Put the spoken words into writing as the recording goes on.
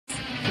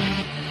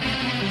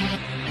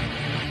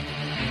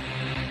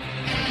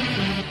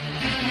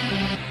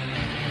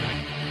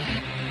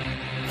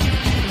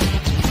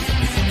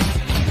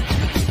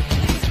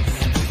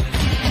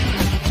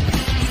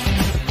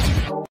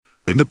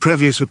the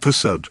previous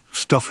episode,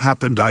 stuff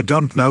happened I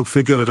don't know,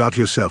 figure it out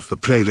yourself. The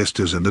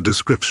playlist is in the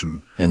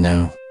description. And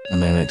now, a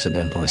man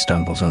accidentally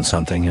stumbles on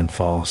something and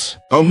falls.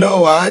 Oh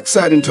no, I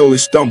accidentally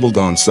stumbled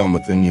on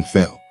something and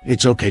fell.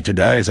 It's okay to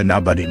die as a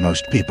nobody.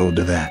 Most people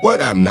do that.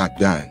 What? I'm not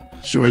dying.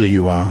 Surely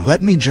you are.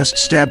 Let me just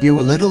stab you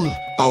a little.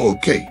 Oh,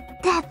 okay.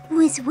 That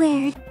was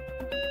weird.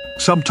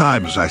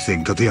 Sometimes I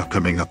think that the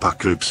upcoming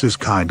apocalypse is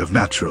kind of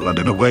natural and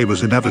in a way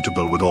was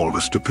inevitable with all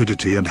the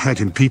stupidity and hate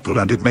in people,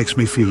 and it makes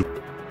me feel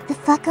The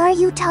fuck are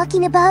you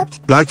talking about?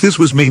 like this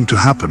was meant to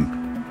happen.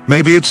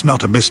 Maybe it's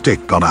not a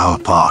mistake on our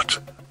part.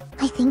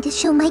 I think this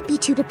show might be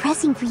too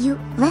depressing for you.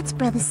 Let's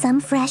brother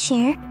some fresh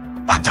air.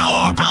 What a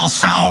horrible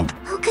sound.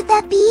 Who could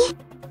that be?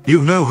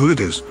 You know who it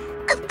is.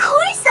 Of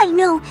course I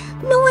know.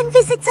 No one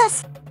visits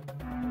us.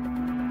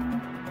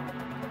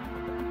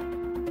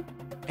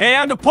 Hey,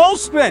 I'm the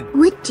postman!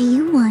 What do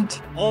you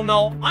want? Oh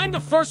no, I'm the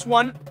first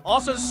one,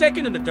 also the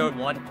second and the third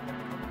one.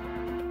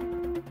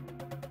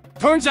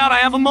 Turns out I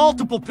have a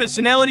multiple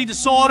personality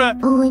disorder.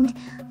 Oh, and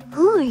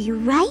who are you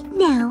right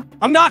now?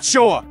 I'm not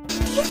sure. Do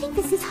you think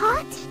this is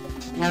hot?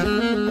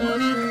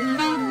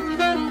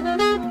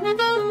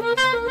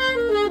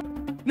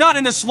 Not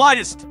in the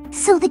slightest.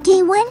 So the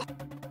gay one?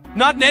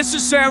 Not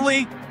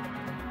necessarily.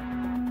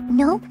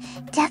 Nope,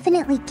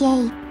 definitely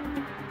gay.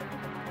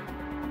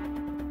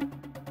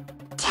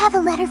 Have a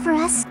letter for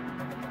us?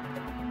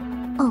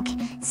 Okay,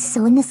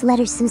 so in this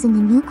letter, Susan,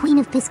 the new queen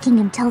of Piss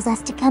Kingdom, tells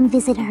us to come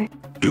visit her.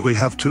 Do we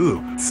have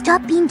to?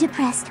 Stop being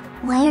depressed.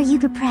 Why are you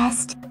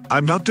depressed?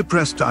 I'm not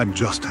depressed, I'm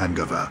just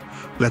hangover.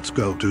 Let's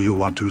go. Do you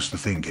want to use the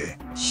thingy?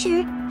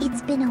 Sure,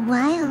 it's been a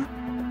while.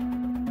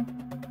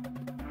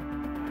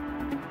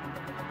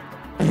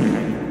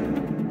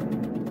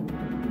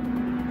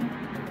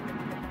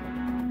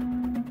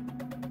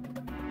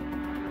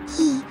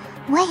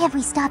 Why have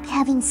we stopped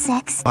having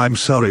sex? I'm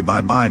sorry,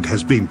 my mind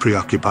has been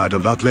preoccupied a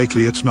lot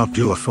lately. It's not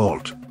your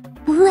fault.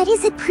 What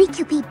is it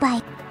preoccupied by?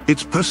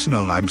 It's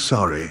personal, I'm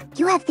sorry.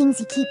 You have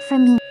things you keep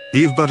from me.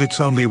 Eve, but it's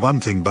only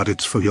one thing, but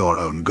it's for your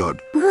own good.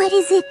 What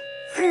is it?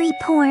 Furry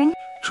porn?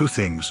 Two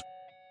things.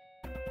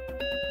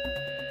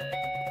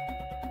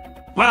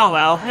 Well,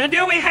 and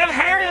do we have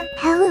her?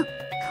 Hello,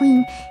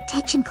 Queen.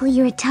 Technically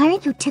you're a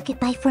tyrant who took it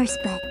by force,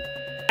 but...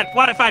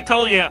 What if I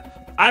told you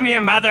I'm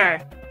your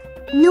mother?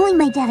 Knowing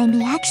my dad, I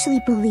may actually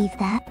believe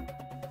that.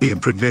 He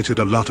impregnated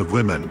a lot of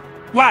women.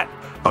 What?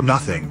 Oh,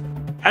 nothing.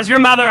 As your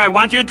mother, I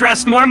want you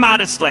dressed more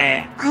modestly.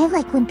 I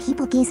like when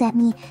people gaze at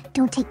me.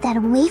 Don't take that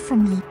away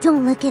from me.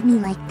 Don't look at me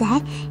like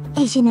that,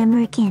 Asian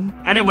American.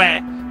 Anyway,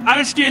 I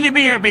asked you to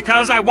be here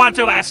because I want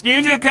to ask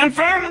you to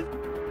confirm.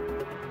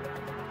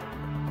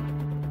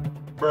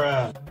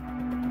 Bruh.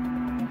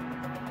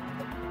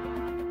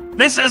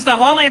 This is the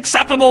only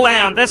acceptable way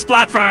on this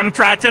platform.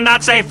 Try to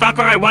not say fuck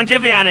or I won't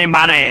give you any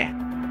money.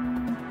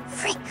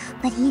 Frick,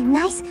 but he's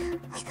nice.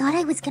 I thought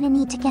I was gonna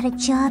need to get a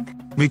job.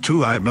 Me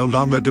too, I am no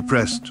longer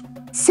depressed.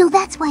 So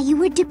that's why you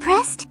were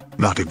depressed?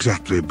 Not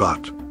exactly,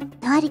 but...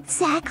 Not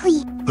exactly.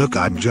 Look,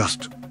 I'm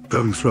just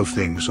going through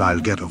things. I'll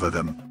get over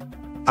them.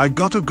 I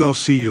gotta go.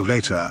 See you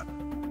later.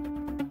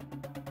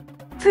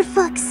 For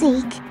fuck's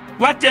sake.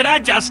 What did I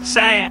just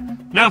say?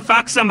 No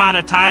fucks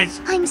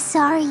monetized. I'm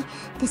sorry.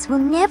 This will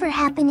never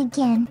happen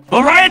again.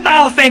 Alright,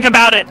 I'll think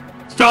about it.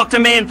 Talk to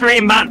me in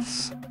 3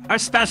 months. Our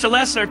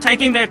specialists are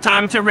taking their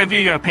time to review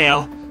your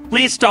appeal.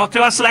 Please talk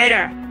to us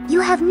later. You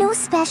have no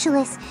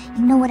specialists.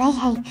 You know what I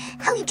hate?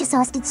 How you just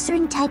ousted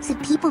certain types of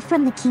people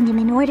from the kingdom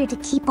in order to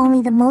keep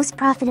only the most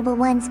profitable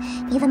ones.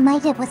 Even my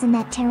dad wasn't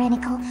that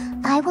tyrannical.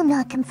 I will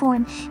not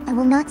conform. I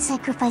will not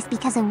sacrifice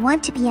because I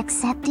want to be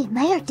accepted.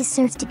 My art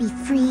deserves to be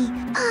free.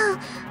 Oh,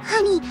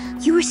 honey,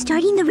 you were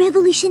starting the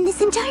revolution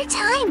this entire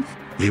time.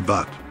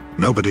 But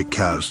nobody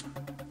cares.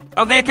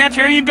 Oh, they can't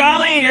hear you,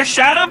 darling? You're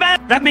shadow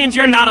banned? That means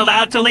you're not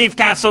allowed to leave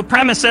castle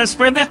premises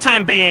for the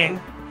time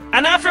being.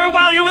 And after a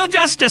while, you will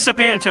just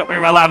disappear into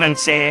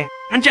irrelevancy.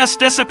 And just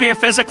disappear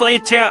physically,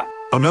 too.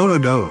 Oh,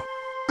 no.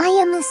 I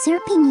am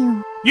usurping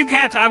you. You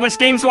can't. I was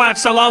King's wife,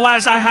 so long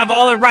as I have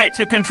all the right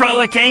to control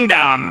the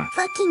kingdom.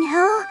 Fucking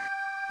hell.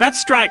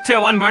 That's strike 2.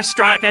 One more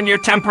strike and you're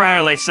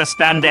temporarily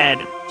suspended.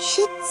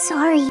 Shit,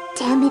 sorry.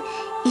 Damn it,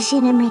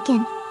 Asian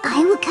American.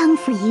 I will come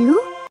for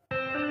you.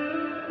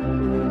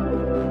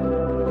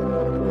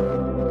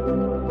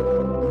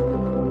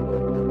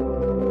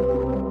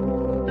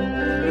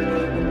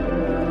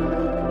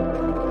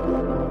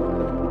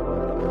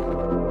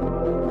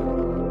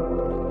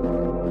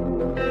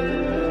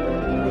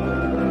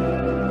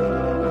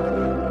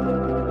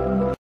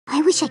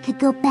 I wish I could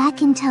go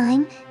back in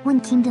time,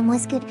 when Kingdom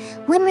was good,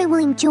 when Ray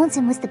William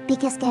Johnson was the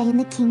biggest guy in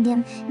the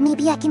kingdom.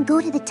 Maybe I can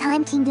go to the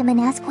Time Kingdom and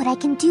ask what I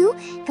can do.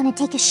 Gonna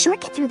take a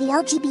shortcut through the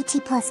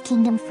LGBT plus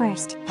kingdom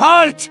first.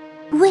 Halt!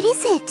 What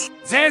is it?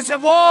 There's a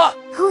war!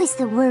 Who is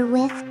the war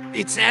with?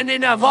 It's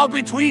ending a war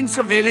between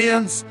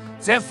civilians.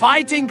 They're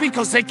fighting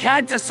because they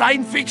can't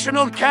assign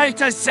fictional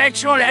characters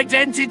sexual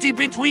identity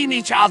between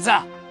each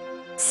other.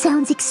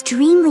 Sounds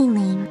extremely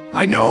lame.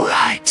 I know,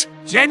 right?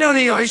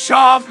 Generally, I show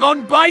off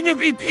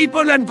non-binary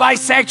people and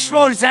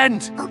bisexuals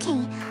and...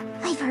 Okay,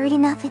 I've heard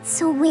enough. It's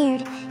so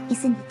weird.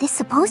 Isn't this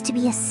supposed to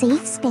be a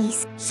safe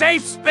space?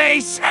 Safe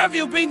space? Have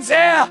you been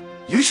there?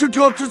 You should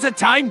go to the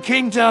Time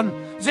Kingdom.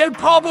 They'll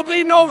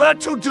probably know what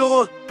to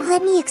do.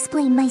 Let me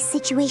explain my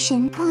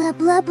situation. Blah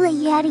blah blah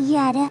yada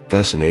yada.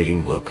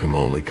 Fascinating. Look, I'm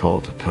only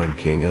called a Time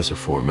King as a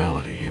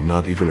formality. I'm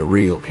not even a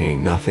real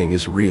king. Nothing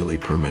is really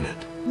permanent.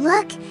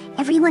 Look,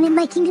 everyone in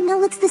my kingdom now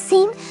looks the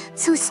same.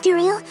 So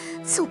sterile,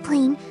 so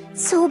plain,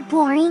 so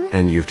boring.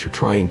 And you're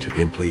trying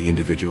to imply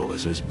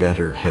individualism is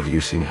better. Have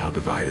you seen how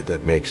divided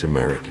that makes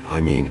America?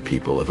 I mean,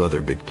 people of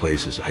other big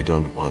places. I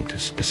don't want to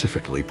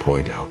specifically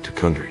point out to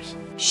countries.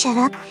 Shut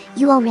up.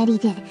 You already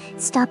did.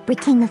 Stop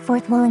breaking the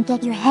fourth wall and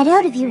get your head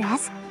out of your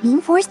ass.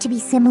 Being forced to be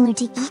similar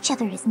to each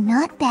other is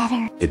not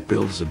better. It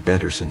builds a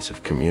better sense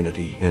of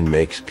community and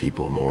makes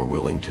people more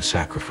willing to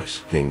sacrifice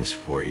things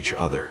for each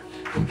other.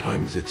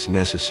 Sometimes it's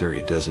necessary.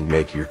 It doesn't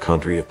make your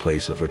country a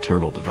place of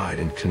eternal divide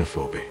and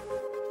xenophobia.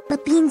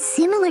 But being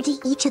similar to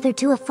each other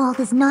to a fault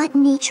is not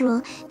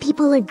natural.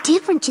 People are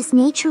different just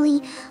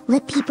naturally.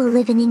 Let people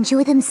live and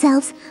enjoy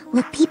themselves.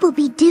 Let people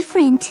be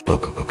different.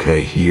 Look,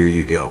 okay, here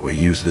you go. We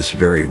use this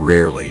very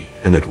rarely,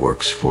 and it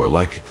works for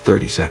like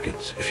 30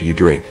 seconds. If you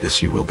drink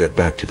this, you will get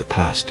back to the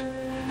past.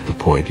 The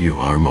point you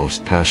are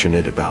most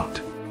passionate about.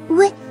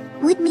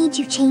 What made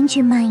you change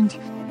your mind?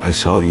 I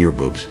saw your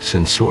boobs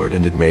censored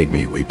and it made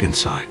me weep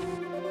inside.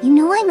 You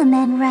know I'm a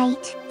man,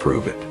 right?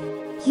 Prove it.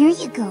 Here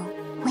you go.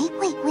 Wait.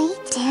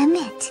 Damn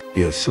it.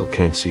 You still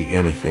can't see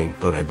anything,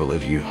 but I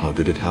believe you. How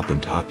did it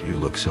happen, Tot? You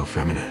look so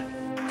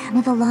feminine. Kind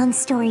of a long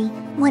story.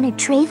 Wanna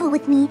travel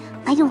with me?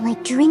 I don't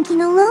like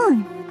drinking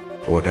alone.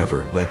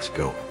 Whatever, let's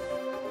go.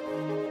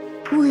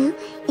 Woo,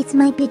 it's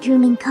my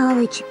bedroom in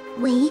college.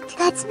 Wait,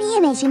 that's me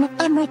and Asian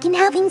American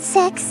having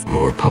sex.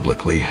 More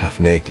publicly, half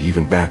naked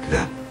even back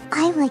then.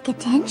 I like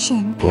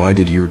attention. Why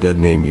did your dad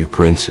name you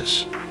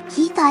Princess?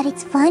 He thought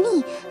it's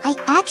funny. I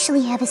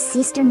actually have a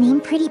sister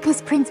named Pretty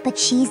Piss Prince, but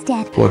she's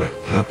dead. What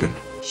happened?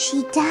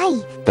 She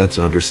died. That's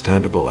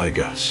understandable, I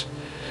guess.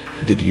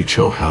 How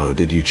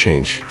did you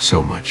change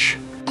so much?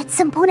 At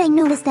some point I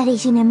noticed that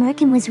Asian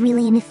American was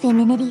really into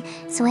femininity,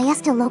 so I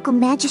asked a local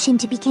magician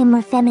to become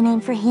more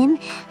feminine for him.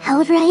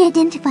 However, I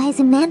identify as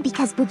a man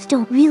because boobs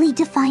don't really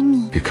define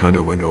me. You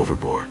kinda went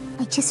overboard.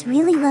 I just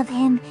really love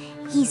him.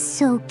 He's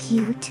so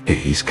cute.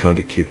 He's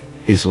kinda cute.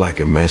 He's like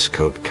a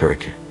mascot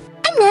character.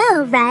 I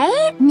know,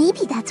 right?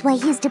 Maybe that's why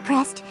he's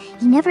depressed.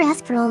 He never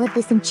asked for all of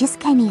this and just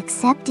kinda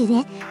accepted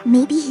it.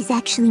 Maybe he's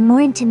actually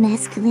more into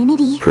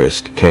masculinity.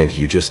 Chris, can't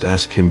you just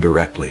ask him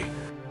directly?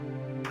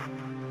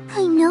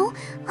 I know.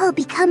 I'll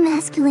become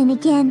masculine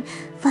again.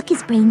 Fuck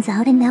his brains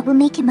out and that will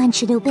make him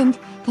unshit-opened.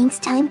 Thanks,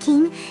 Time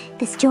King.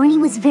 This journey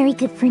was very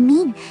good for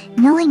me.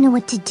 Now I know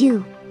what to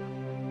do.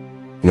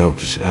 No,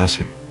 just ask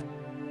him.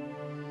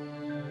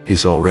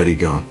 He's already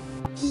gone.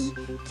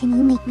 Can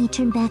you make me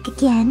turn back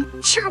again?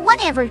 Sure,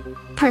 whatever.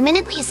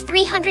 Permanently is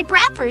 300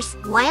 rappers,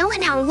 while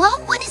an hour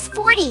long one is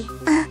 40.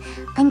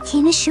 I'm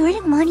kinda short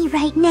of money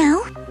right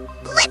now.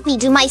 Let me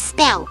do my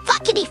spell.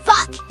 Fuckity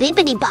fuck,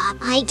 bibbity bob.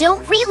 I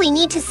don't really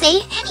need to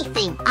say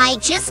anything. I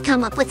just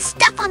come up with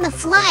stuff on the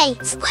fly.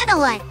 Split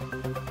alert.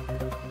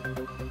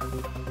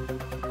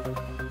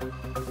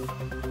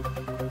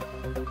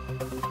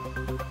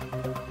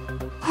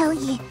 Hell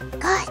yeah.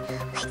 God,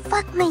 I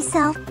fucked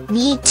myself.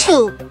 Me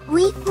too.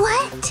 Wait,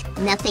 what?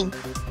 Nothing.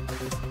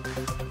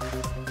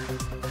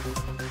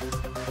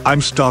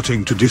 I'm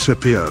starting to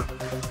disappear.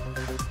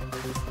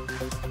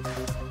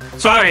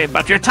 Sorry,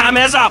 but your time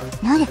is up.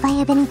 Not if I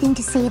have anything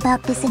to say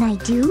about this, and I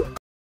do.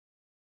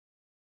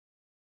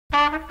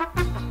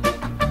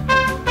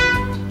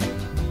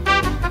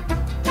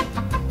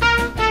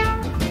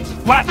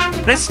 What?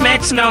 This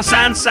makes no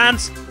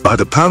sense. By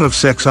the power of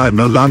sex, I am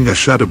no longer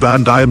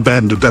Shadowband. I am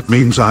banned. That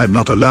means I am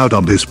not allowed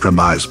on this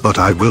premise, but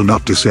I will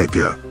not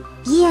disappear.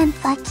 Yeah, and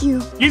fuck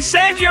you. You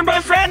saved your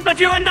boyfriend, but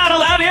you are not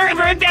allowed here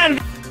ever again.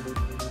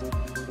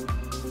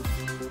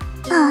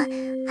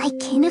 I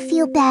kinda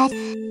feel bad.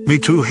 Me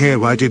too. Here,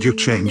 why did you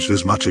change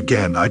this much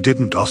again? I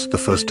didn't ask the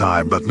first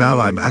time, but now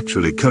I'm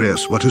actually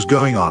curious what is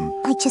going on.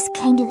 I just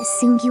kinda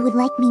assumed you would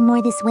like me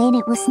more this way and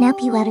it will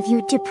snap you out of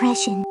your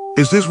depression.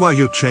 Is this why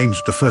you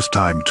changed the first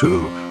time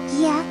too?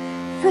 Yeah,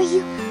 for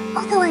you.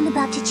 Although I'm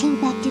about to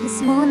change back to the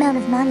small amount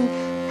of money,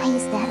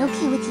 is that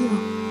okay with you?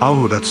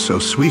 Oh, that's so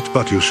sweet,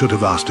 but you should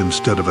have asked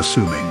instead of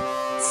assuming.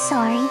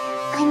 Sorry,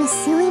 I'm a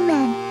silly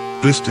man.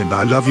 Listen,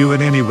 I love you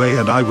in any way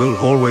and I will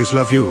always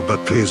love you,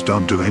 but please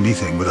don't do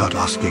anything without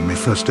asking me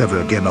first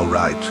ever again,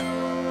 alright?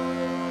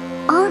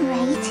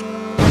 Alright.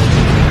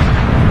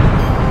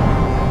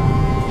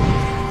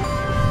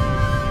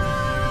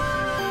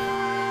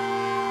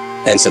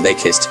 And so they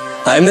kissed.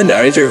 I'm the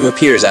narrator who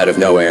appears out of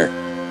nowhere.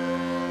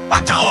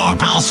 What the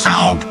horrible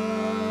sound?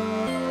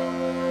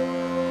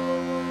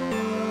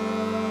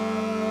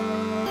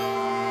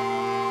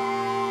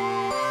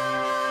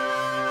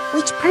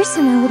 Which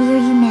personality are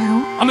you now?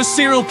 I'm a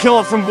serial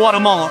killer from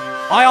Guatemala.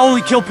 I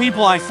only kill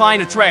people I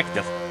find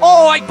attractive.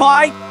 Alright,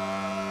 bye!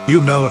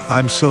 You know,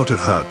 I'm sort of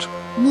hurt.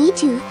 Me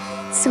too.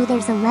 So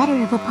there's a letter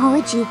of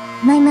apology.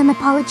 My mom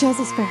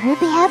apologizes for her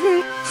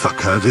behavior. Fuck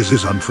her, this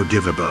is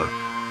unforgivable.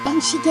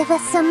 And she give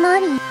us some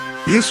money.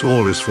 Yes,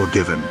 all is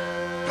forgiven.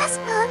 Best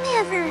mom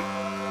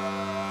ever.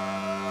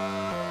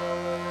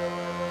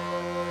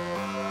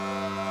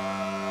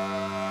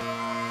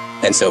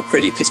 And so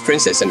Pretty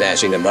Princess and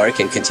Ashina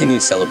Markin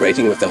continued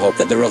celebrating with the hope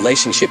that the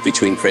relationship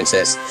between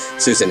Princess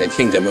Susan and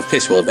Kingdom of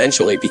Pish will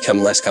eventually become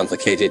less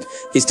complicated.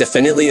 It's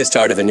definitely a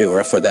start of a new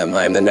era for them.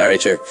 I am the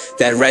narrator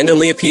that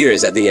randomly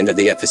appears at the end of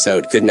the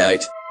episode. Good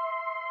night.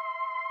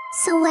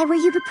 So why were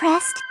you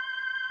depressed?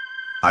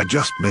 I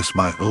just miss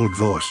my old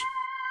voice.